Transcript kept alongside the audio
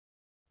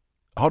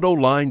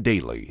AutoLine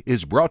Daily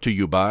is brought to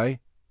you by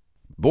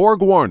Borg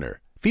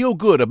Warner, feel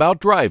good about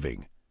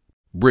driving.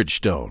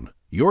 Bridgestone,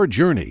 your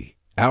journey,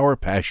 our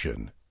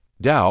passion.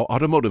 Dow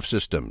Automotive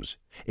Systems,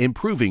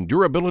 improving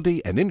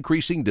durability and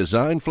increasing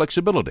design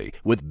flexibility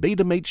with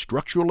Betamate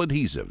structural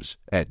adhesives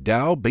at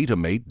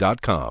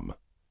dowbetamate.com.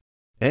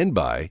 And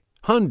by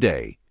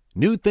Hyundai,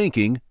 new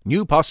thinking,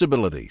 new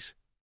possibilities.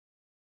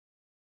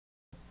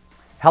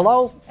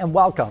 Hello and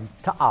welcome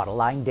to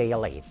AutoLine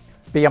Daily.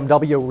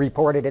 BMW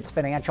reported its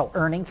financial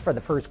earnings for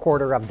the first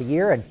quarter of the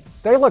year, and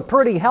they look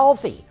pretty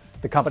healthy.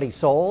 The company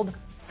sold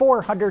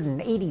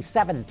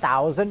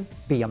 487,000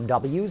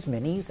 BMWs,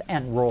 Minis,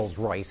 and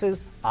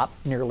Rolls-Royces, up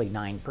nearly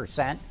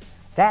 9%.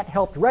 That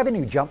helped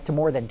revenue jump to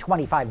more than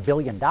 $25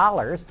 billion,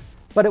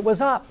 but it was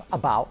up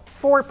about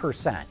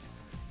 4%.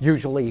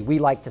 Usually, we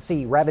like to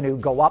see revenue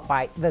go up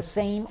by the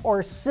same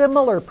or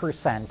similar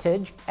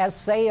percentage as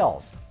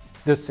sales.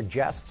 This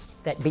suggests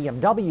that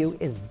BMW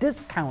is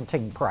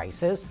discounting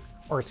prices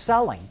or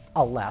selling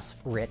a less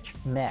rich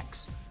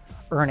mix.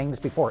 Earnings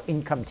before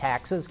income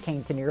taxes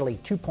came to nearly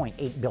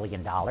 $2.8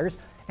 billion,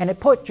 and it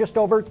put just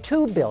over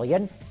 $2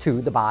 billion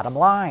to the bottom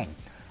line.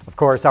 Of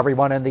course,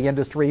 everyone in the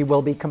industry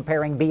will be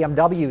comparing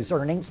BMW's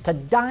earnings to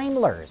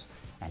Daimler's.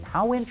 And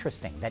how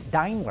interesting that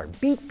Daimler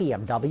beat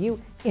BMW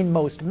in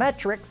most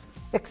metrics,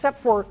 except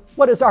for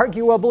what is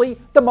arguably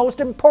the most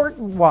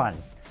important one,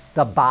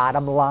 the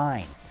bottom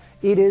line.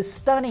 It is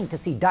stunning to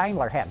see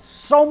Daimler have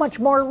so much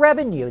more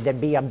revenue than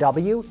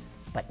BMW,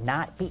 but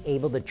not be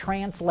able to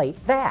translate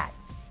that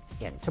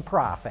into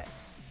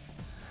profits.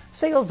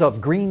 Sales of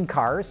green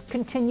cars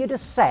continue to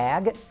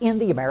sag in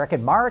the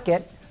American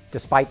market,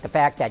 despite the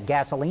fact that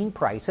gasoline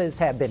prices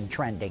have been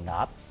trending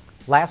up.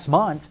 Last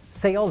month,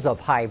 sales of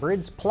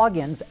hybrids,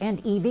 plug-ins,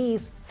 and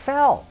EVs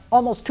fell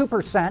almost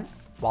 2%,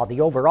 while the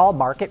overall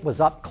market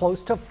was up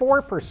close to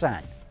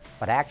 4%.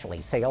 But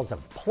actually, sales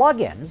of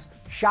plug-ins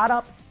shot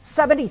up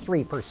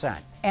 73%,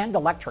 and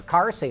electric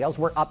car sales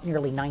were up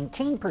nearly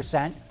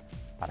 19%,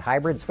 but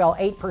hybrids fell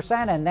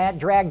 8%, and that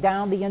dragged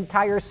down the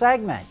entire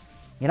segment.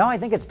 I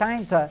think it's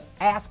time to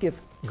ask if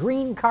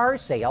green car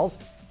sales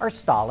are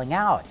stalling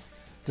out.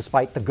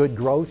 Despite the good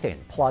growth in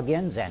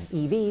plug-ins and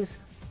EVs,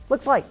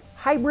 looks like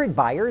hybrid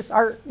buyers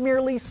are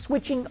merely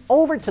switching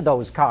over to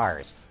those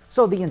cars.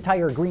 So the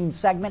entire green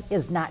segment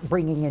is not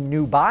bringing in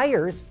new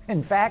buyers.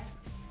 In fact,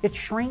 it's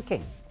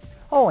shrinking.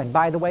 Oh, and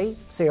by the way,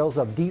 sales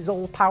of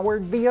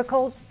diesel-powered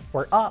vehicles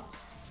were up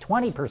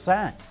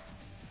 20%.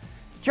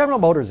 General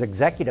Motors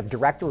Executive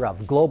Director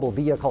of Global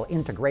Vehicle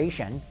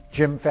Integration,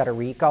 Jim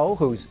Federico,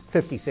 who's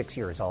 56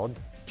 years old,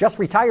 just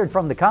retired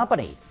from the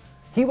company.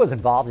 He was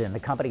involved in the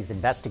company's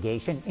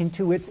investigation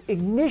into its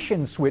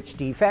ignition switch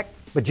defect,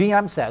 but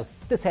GM says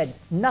this had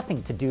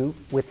nothing to do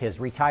with his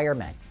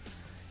retirement.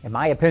 In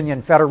my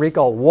opinion,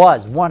 Federico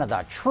was one of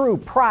the true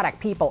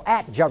product people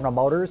at General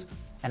Motors,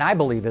 and I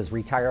believe his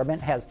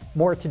retirement has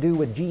more to do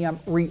with GM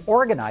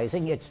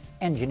reorganizing its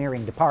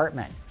engineering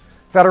department.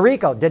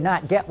 Federico did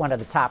not get one of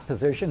the top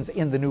positions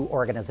in the new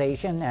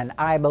organization, and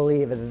I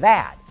believe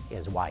that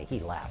is why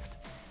he left.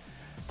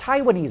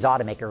 Taiwanese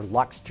automaker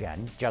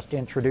Luxgen just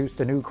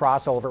introduced a new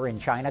crossover in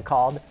China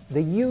called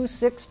the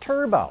U6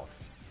 Turbo.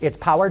 It's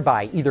powered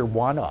by either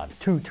one of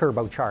two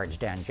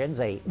turbocharged engines,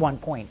 a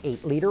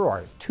 1.8-liter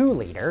or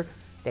 2-liter.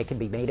 They can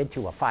be mated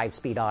to a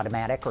 5-speed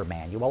automatic or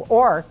manual,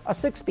 or a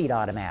 6-speed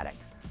automatic.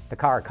 The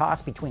car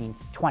costs between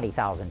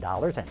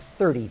 $20,000 and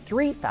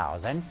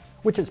 $33,000,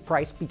 which is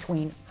priced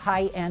between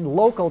high-end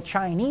local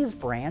Chinese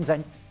brands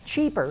and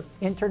cheaper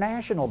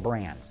international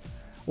brands.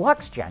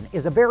 Luxgen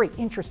is a very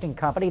interesting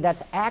company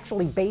that's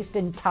actually based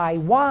in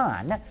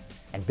Taiwan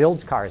and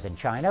builds cars in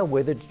China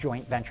with its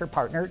joint venture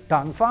partner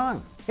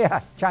Dongfeng.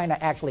 Yeah, China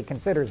actually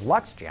considers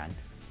Luxgen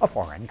a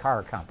foreign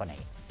car company.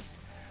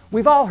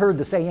 We've all heard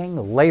the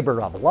saying, labor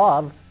of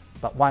love,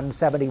 but one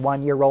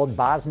 71-year-old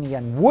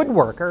Bosnian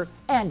woodworker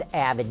and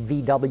avid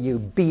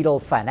VW Beetle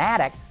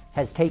fanatic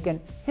has taken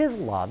his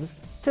loves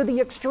to the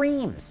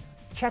extremes.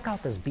 Check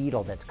out this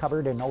Beetle that's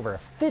covered in over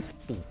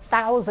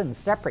 50,000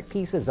 separate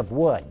pieces of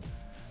wood.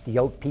 The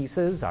oak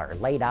pieces are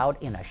laid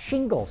out in a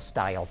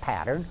shingle-style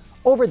pattern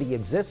over the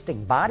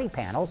existing body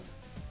panels,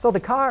 so the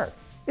car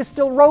is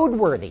still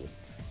roadworthy.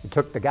 It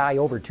took the guy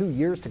over 2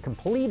 years to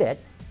complete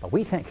it, but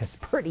we think it's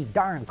pretty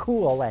darn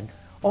cool and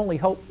only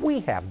hope we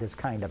have this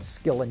kind of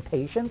skill and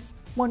patience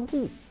when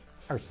we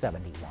are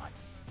 71.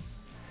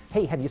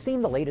 Hey, have you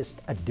seen the latest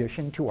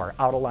addition to our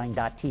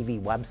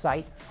Autoline.tv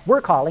website? We're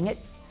calling it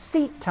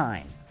Seat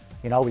Time.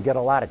 We get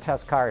a lot of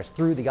test cars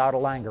through the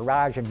Autoline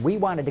garage, and we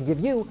wanted to give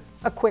you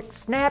a quick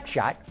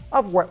snapshot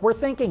of what we're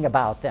thinking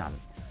about them.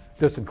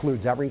 This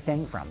includes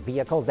everything from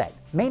vehicles that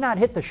may not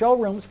hit the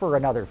showrooms for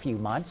another few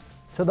months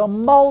to the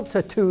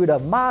multitude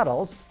of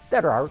models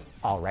that are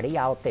already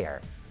out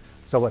there.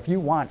 So if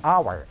you want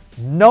our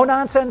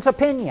no-nonsense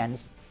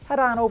opinions, head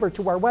on over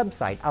to our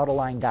website,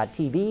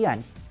 Autoline.tv,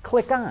 and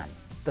click on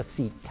the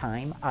Seat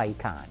Time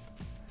icon.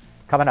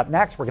 Coming up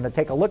next, we're going to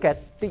take a look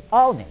at the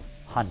all-new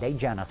Hyundai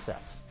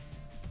Genesis.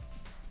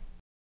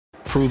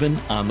 Proven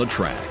on the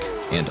track.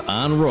 and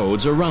on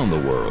roads around the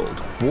world.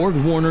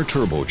 BorgWarner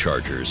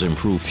turbochargers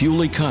improve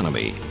fuel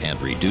economy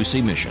and reduce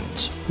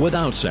emissions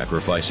without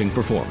sacrificing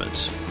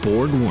performance.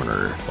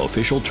 BorgWarner,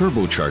 official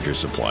turbocharger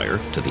supplier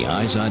to the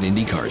Izod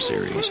IndyCar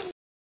Series.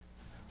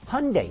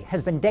 Hyundai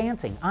has been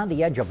dancing on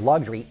the edge of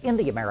luxury in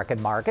the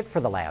American market for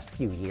the last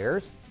few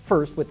years,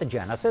 first with the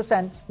Genesis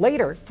and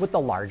later with the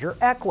larger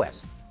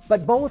Equus.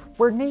 But both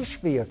were niche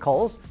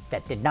vehicles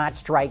that did not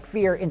strike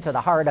fear into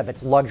the heart of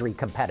its luxury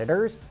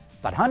competitors.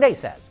 But Hyundai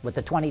says with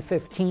the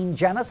 2015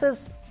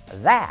 Genesis,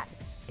 that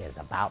is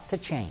about to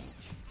change.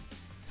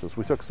 So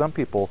we took some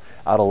people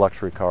out of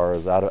luxury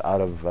cars, out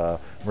of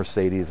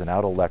Mercedes and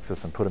out of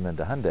Lexus and put them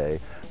into Hyundai,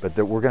 but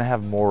we're going to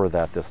have more of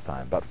that this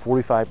time. About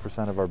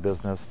 45% of our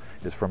business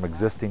is from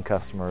existing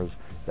customers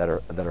that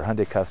are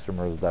Hyundai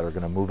customers that are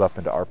going to move up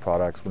into our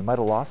products. We might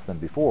have lost them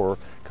before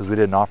because we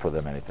didn't offer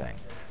them anything.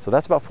 So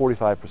that's about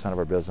 45% of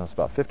our business.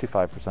 About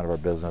 55% of our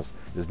business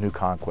is new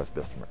conquest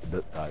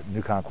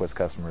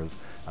customers,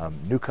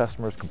 new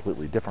customers,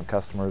 completely different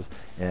customers.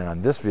 And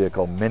on this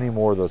vehicle, many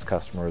more of those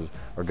customers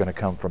are going to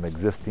come from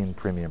existing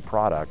premium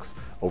products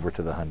over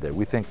to the Hyundai.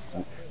 We think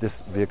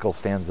this vehicle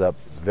stands up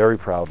very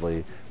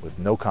proudly with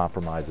no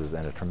compromises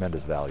and a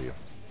tremendous value.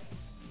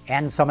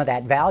 And some of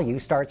that value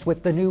starts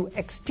with the new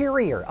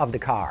exterior of the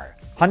car.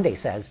 Hyundai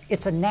says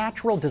it's a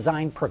natural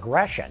design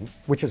progression,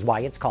 which is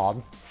why it's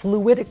called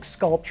Fluidic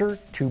Sculpture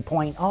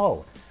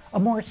 2.0, a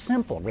more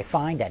simple,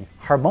 refined, and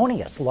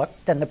harmonious look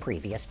than the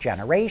previous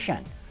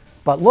generation.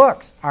 But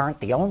looks aren't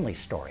the only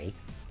story.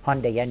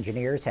 Hyundai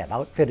engineers have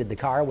outfitted the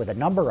car with a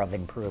number of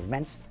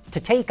improvements to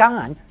take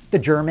on the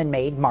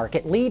German-made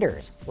market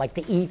leaders like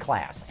the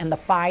E-Class and the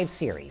 5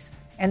 Series,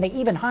 and they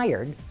even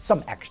hired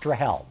some extra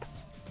help.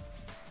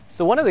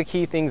 So one of the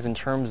key things in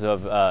terms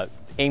of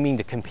aiming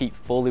to compete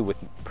fully with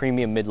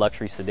premium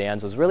mid-luxury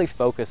sedans was really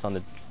focus on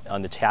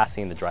the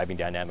chassis and the driving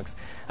dynamics.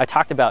 I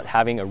talked about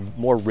having a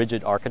more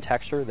rigid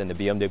architecture than the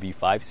BMW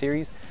 5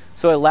 Series,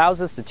 so it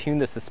allows us to tune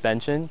the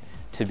suspension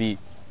to be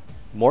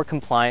more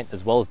compliant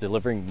as well as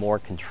delivering more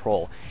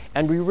control.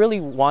 And we really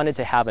wanted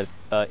to have an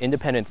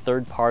independent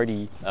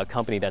third-party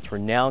company that's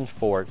renowned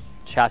for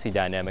chassis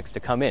dynamics to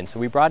come in. So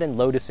we brought in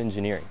Lotus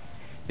Engineering.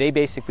 They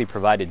basically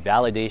provided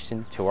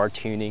validation to our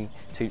tuning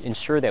to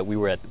ensure that we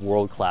were at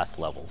world-class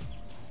levels.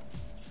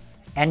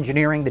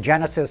 Engineering the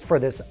Genesis for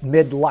this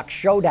mid-lux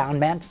showdown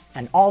meant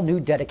an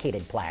all-new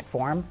dedicated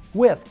platform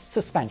with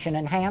suspension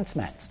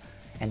enhancements.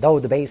 And though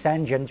the base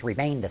engines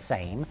remain the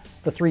same,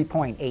 the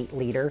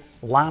 3.8-liter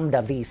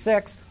Lambda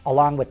V6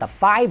 along with the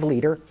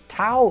 5-liter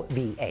Tau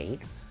V8,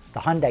 the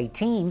Hyundai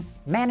team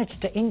managed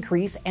to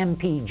increase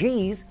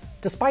MPGs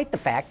despite the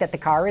fact that the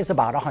car is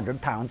about 100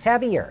 pounds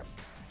heavier.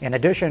 In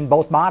addition,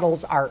 both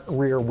models are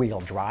rear-wheel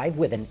drive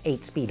with an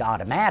 8-speed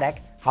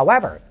automatic.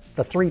 However,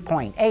 the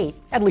 3.8,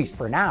 at least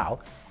for now,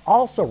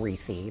 also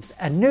receives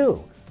a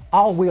new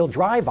all-wheel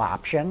drive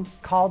option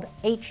called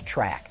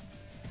H-Track.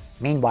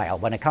 Meanwhile,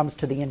 when it comes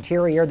to the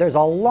interior, there's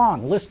a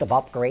long list of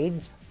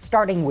upgrades,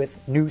 starting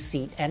with new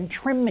seat and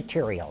trim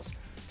materials,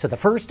 to the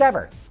first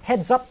ever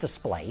heads-up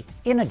display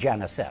in a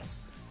Genesis,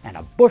 and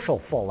a bushel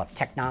full of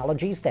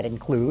technologies that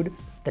include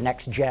the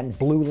next-gen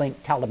BlueLink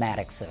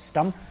telematics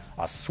system,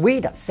 a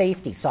suite of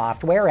safety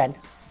software, and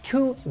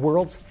 2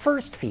 world's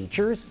first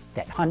features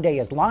that Hyundai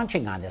is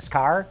launching on this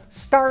car,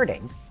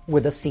 starting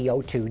with a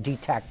CO2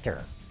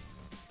 detector.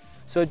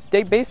 So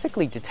it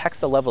basically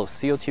detects the level of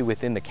CO2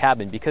 within the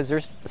cabin because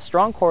there's a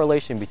strong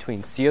correlation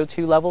between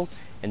CO2 levels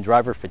and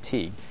driver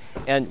fatigue.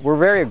 And we're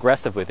very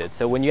aggressive with it.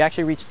 So when you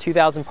actually reach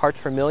 2,000 parts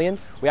per million,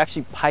 we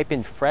actually pipe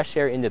in fresh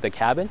air into the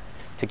cabin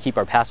to keep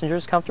our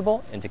passengers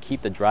comfortable and to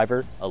keep the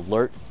driver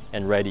alert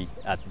and ready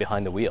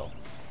behind the wheel.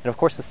 And of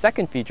course, the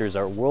second feature is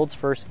our world's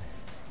first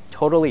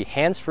totally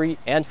hands-free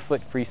and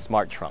foot-free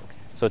smart trunk.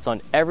 So it's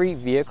on every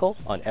vehicle,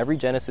 on every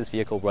Genesis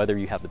vehicle, whether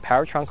you have the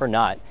power trunk or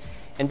not.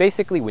 And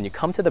basically, when you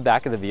come to the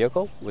back of the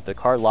vehicle with the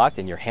car locked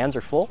and your hands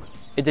are full,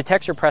 it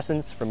detects your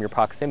presence from your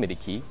proximity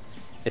key.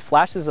 It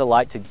flashes a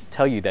light to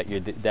tell you that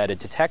it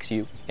detects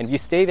you, and if you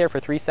stay there for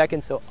 3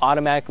 seconds, it'll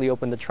automatically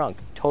open the trunk,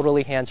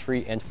 totally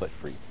hands-free and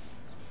foot-free.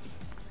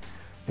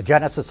 The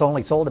Genesis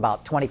only sold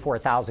about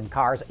 24,000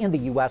 cars in the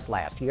U.S.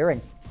 last year,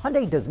 and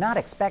Hyundai does not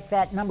expect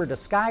that number to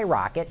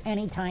skyrocket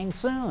anytime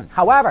soon.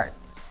 However,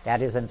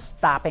 that isn't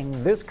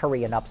stopping this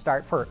Korean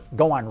upstart for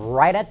going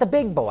right at the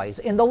big boys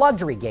in the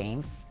luxury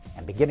game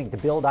and beginning to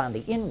build on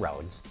the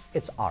inroads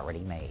it's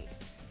already made.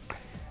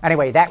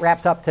 Anyway, that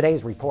wraps up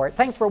today's report.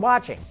 Thanks for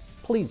watching.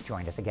 Please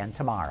join us again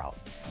tomorrow.